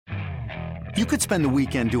You could spend the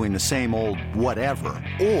weekend doing the same old whatever,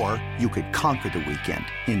 or you could conquer the weekend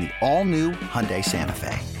in the all-new Hyundai Santa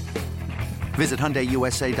Fe. Visit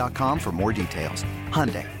HyundaiUSA.com for more details.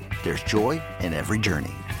 Hyundai, there's joy in every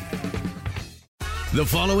journey. The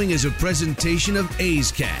following is a presentation of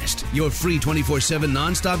A's Cast, your free 24/7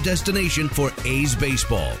 nonstop destination for A's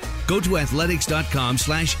baseball. Go to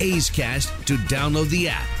athletics.com/A's Cast to download the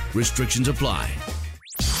app. Restrictions apply.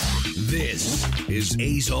 This is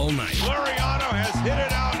A's All Night. Laureano has hit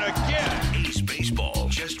it out again. A's baseball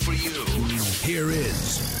just for you. Here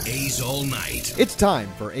is A's All Night. It's time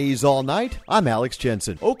for A's All Night. I'm Alex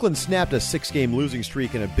Jensen. Oakland snapped a 6-game losing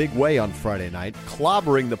streak in a big way on Friday night,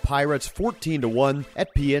 clobbering the Pirates 14-1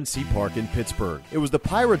 at PNC Park in Pittsburgh. It was the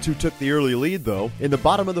Pirates who took the early lead, though. In the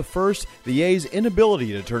bottom of the first, the A's'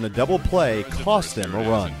 inability to turn a double play cost them a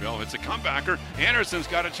run. It's a comebacker. Anderson's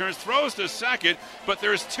got it, turns, throws to second, but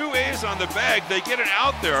there's two A's on the bag. They get it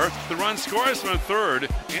out there. The run scores from third.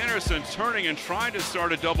 Anderson turning and trying to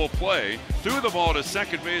start a double play. Threw the ball to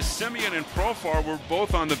second base. Semien and Profar were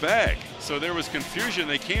both on the bag. So there was confusion.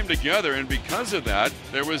 They came together, and because of that,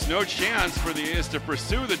 there was no chance for the A's to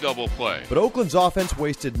pursue the double play. But Oakland's offense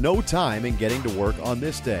wasted no time in getting to work on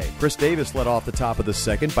this day. Chris Davis led off the top of the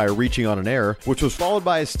second by reaching on an error, which was followed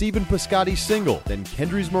by a Stephen Piscotty single. Then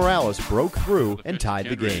Kendrys Morales broke through and tied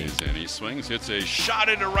the game. And he swings, hits a shot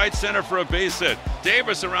into right center for a base hit.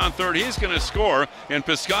 Davis around third, he's going to score, and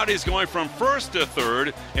Piscotty's going from first to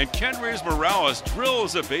third, and Kendrys Morales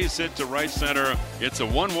drills a base hit to right center. It's a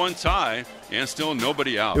 1-1 tie, and still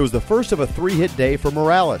nobody out. It was the first of a 3-hit day for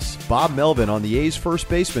Morales. Bob Melvin on the A's first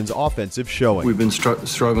baseman's offensive showing. We've been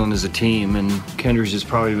struggling as a team, and Kendrys has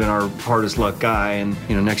probably been our hardest luck guy, and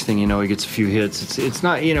next thing you know, he gets a few hits. It's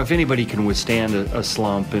not, if anybody can withstand a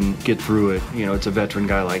slump and get through it, it's a veteran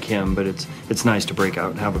guy like him, but it's nice to break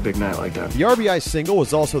out and have a big night like that. The RBI single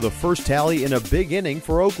was also the first tally in a big inning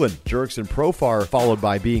for Oakland. Jurickson Profar followed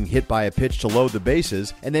by being hit by a pitch to load the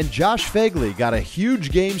bases, and then Josh Phegley got a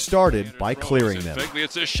huge game started by clearing them. Phegley,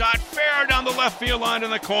 it's a shot fair down the left field line in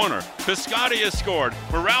the corner. Piscotty has scored.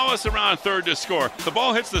 Morales around third to score. The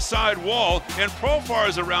ball hits the side wall, and Profar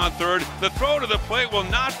is around third. The throw to the plate will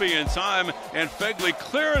not be in time, and Phegley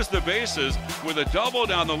clears the bases with a double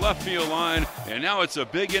down the left field line, and now it's a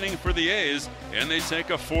big inning for the A's, and they take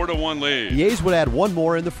a 4-1 lead. The A's would add one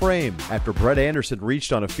more in the frame. After Brett Anderson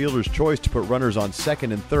reached on a fielder's choice to put runners on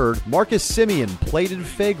second and third, Marcus Semien plated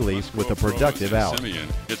Phegley with a productive out. Semien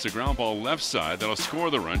hits a ground ball left side that'll score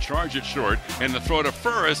the run, charge it short, and the throw to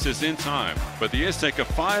first is in time. But the A's take a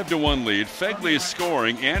 5-1 lead. Phegley is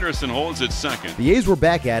scoring. Anderson holds it second. The A's were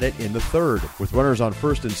back at it in the third. With runners on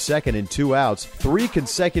first and second and 2 outs, 3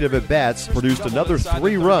 consecutive at-bats produced another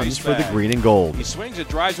 3 runs for the green and gold. He swings it,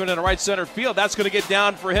 drives one into right center field. That's going to get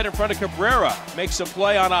down for a hit in front of Cabrera. Makes a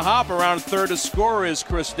play on a hop around third to score is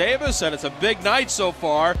Chris Davis, and it's a big night so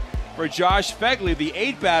far for Josh Phegley. The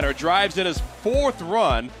 8-batter drives in his 4th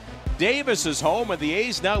run. Davis is home, and the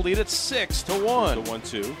A's now lead at 6-1.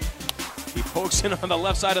 1-2. He pokes in on the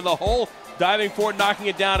left side of the hole. Diving for it, knocking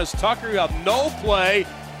it down is Tucker. You have no play.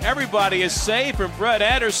 Everybody is safe, and Brett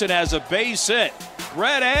Anderson has a base hit.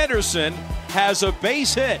 Brett Anderson has a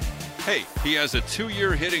base hit. Hey, he has a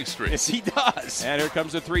 2-year hitting streak. Yes, he does. And here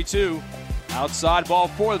comes the 3-2. Outside ball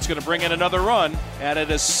 4 that's going to bring in another run. And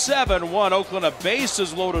it is 7-1. Oakland, a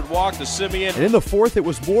bases-loaded walk to Semien. And in the 4th, it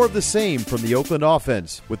was more of the same from the Oakland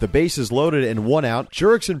offense. With the bases loaded and 1 out,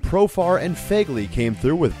 Jurickson, Profar, and Phegley came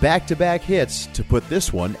through with back-to-back hits to put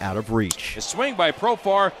this one out of reach. A swing by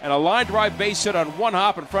Profar and a line drive base hit on 1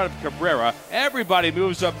 hop in front of Cabrera. Everybody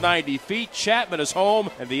moves up 90 feet. Chapman is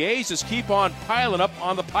home, and the A's just keep on piling up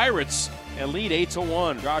on the Pirates and lead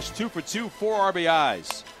 8-1. Josh 2 for 2, 4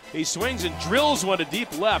 RBIs. He swings and drills one to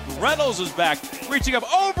deep left. Reynolds is back, reaching up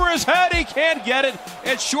over his head. He can't get it.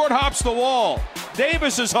 It short hops the wall.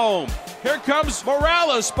 Davis is home. Here comes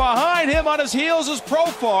Morales. Behind him on his heels is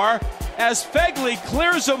Profar as Phegley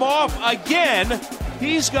clears him off again.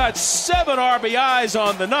 He's got 7 RBIs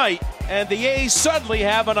on the night, and the A's suddenly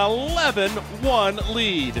have an 11-1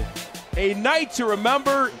 lead. A night to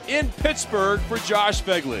remember in Pittsburgh for Josh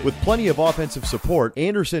Phegley. With plenty of offensive support,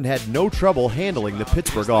 Anderson had no trouble handling the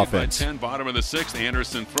Pittsburgh offense. 10, bottom of the 6th,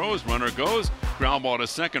 Anderson throws, runner goes, ground ball to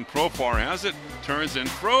second, Profar has it, turns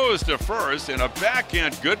and throws to first, and a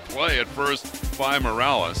backhand good play at first by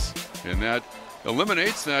Morales. And that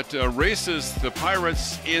eliminates that, races the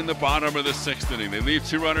Pirates in the bottom of the 6th inning. They leave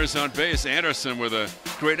 2 runners on base. Anderson with a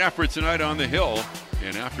great effort tonight on the hill.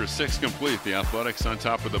 And after 6 complete, the Athletics on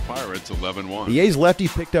top of the Pirates, 11-1. The A's lefty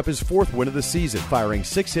picked up his 4th win of the season, firing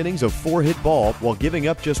 6 innings of 4-hit ball while giving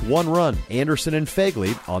up just 1 run. Anderson and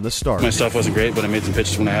Fegley on the start. My stuff wasn't great, but I made some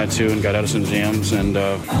pitches when I had to and got out of some jams. And,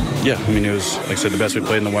 it was, like I said, the best we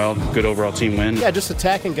played in the Wild. Good overall team win. Yeah, just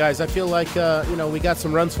attacking guys. I feel like, we got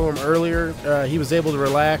some runs for him earlier. He was able to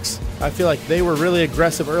relax. I feel like they were really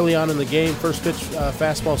aggressive early on in the game. First pitch,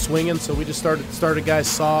 fastball swinging, so we just started guys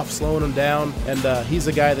soft, slowing them down. And he's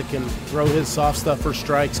a guy that can throw his soft stuff for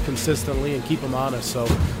strikes consistently and keep them honest. So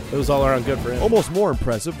it was all around good for him. Almost more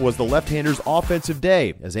impressive was the left-hander's offensive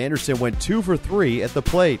day, as Anderson went 2 for 3 at the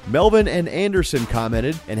plate. Melvin and Anderson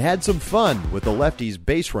commented and had some fun with the lefty's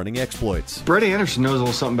base-running exploits. Brett Anderson knows a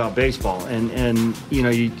little something about baseball, and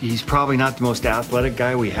he's probably not the most athletic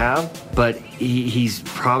guy we have, but he's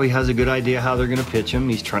probably has a good idea how they're going to pitch him.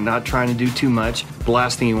 He's not trying to do too much. The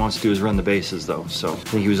last thing he wants to do is run the bases, though. So I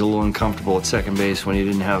think he was a little uncomfortable at second base when he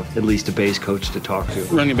didn't have at least a base coach to talk to.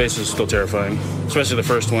 Running bases is still terrifying, especially the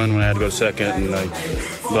first one when I had to go second and I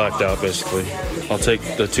blacked out, basically. I'll take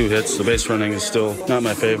the 2 hits. The base running is still not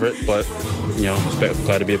my favorite, but,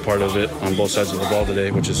 glad to be a part of it on both sides of the ball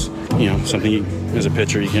today, which is, something as a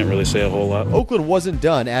pitcher you can't really say a whole lot. Oakland wasn't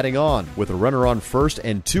done adding on. With a runner on first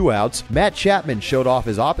and 2 outs, Matt Chapman showed off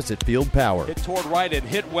his opposite field power. Hit toward right and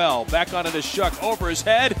hit well. Back onto the shuck, over his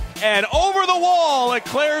head, and over the wall. It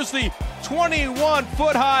clears the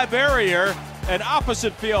 21-foot-high barrier. An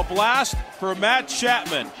opposite field blast for Matt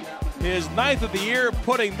Chapman. His 9th of the year,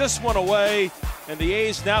 putting this one away, and the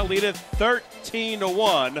A's now lead it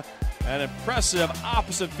 13-1. An impressive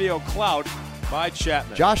opposite field clout by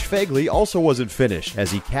Chapman. Josh Fegley also wasn't finished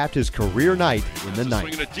as he capped his career night in the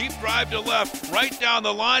ninth. Swinging a deep drive to left, right down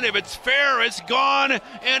the line. If it's fair, it's gone.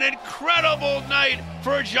 An incredible night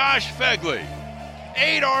for Josh Fegley.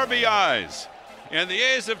 8 RBIs, and the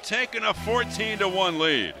A's have taken a 14-1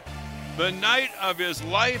 lead. The night of his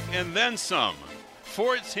life and then some.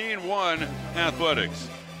 14-1 Athletics.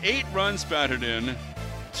 8 runs batted in,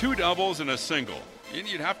 2 doubles and a single. And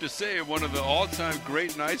you'd have to say one of the all-time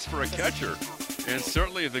great nights for a catcher, and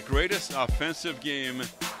certainly the greatest offensive game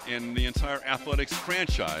in the entire Athletics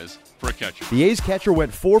franchise for a catcher. The A's catcher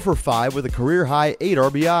went 4 for 5 with a career-high 8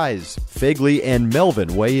 RBIs. Fegley and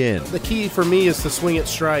Melvin weigh in. The key for me is to swing at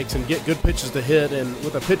strikes and get good pitches to hit, and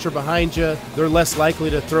with a pitcher behind you, they're less likely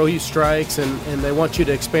to throw you strikes, and they want you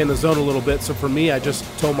to expand the zone a little bit. So for me, I just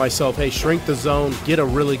told myself, hey, shrink the zone, get a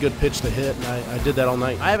really good pitch to hit, and I did that all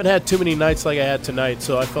night. I haven't had too many nights like I had tonight,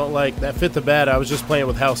 so I felt like that 5th at bat, I was just playing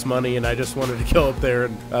with house money, and I just wanted to go up there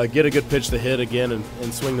and get a good pitch to hit again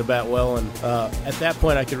and swing the bat well. And at that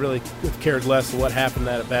point, I could really have cared less what happened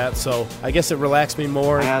at bat, so I guess it relaxed me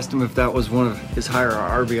more. I asked him if that was one of his higher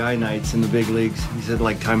RBI nights in the big leagues. He said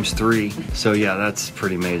like ×3. So yeah, that's a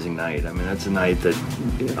pretty amazing night. I mean, that's a night that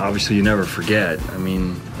obviously you never forget. I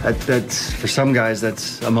mean, that's for some guys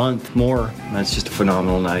that's a month more. That's just a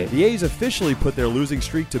phenomenal night. The A's officially put their losing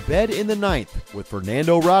streak to bed in the 9th with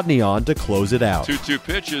Fernando Rodney on to close it out. 2-2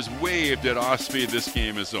 pitch is waved at off speed. This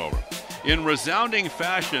game is over. In resounding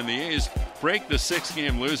fashion, the A's break the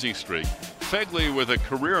 6-game losing streak. Fegley with a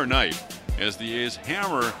career night as the A's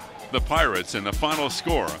hammer the Pirates, and the final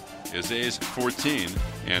score is A's 14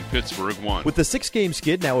 and Pittsburgh 1. With the 6-game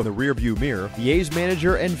skid now in the rearview mirror, the A's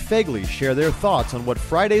manager and Fegley share their thoughts on what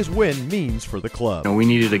Friday's win means for the club. We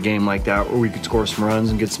needed a game like that where we could score some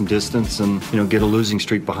runs and get some distance and get a losing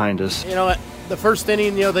streak behind us. The first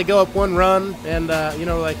inning, they go up 1 run, and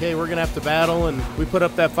hey, we're gonna have to battle, and we put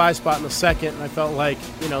up that 5 spot in the second, and I felt like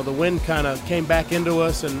the wind kind of came back into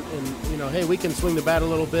us, and hey, we can swing the bat a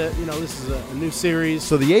little bit. This is a new series.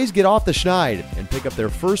 So the A's get off the schneid and pick up their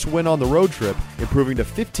first win on the road trip, improving to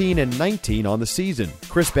 15-19 on the season.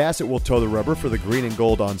 Chris Bassett will toe the rubber for the green and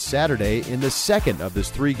gold on Saturday in the second of this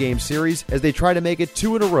 3-game series as they try to make it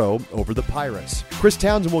 2 in a row over the Pirates. Chris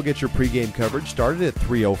Townsend will get your pregame coverage started at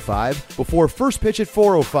 3:05 before first pitch at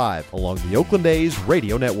 4:05 along the Oakland A's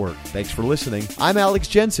radio network. Thanks for listening. I'm Alex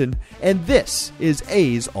Jensen, and this is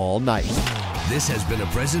A's All Night. This has been a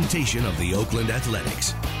presentation of the Oakland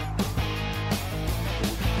Athletics.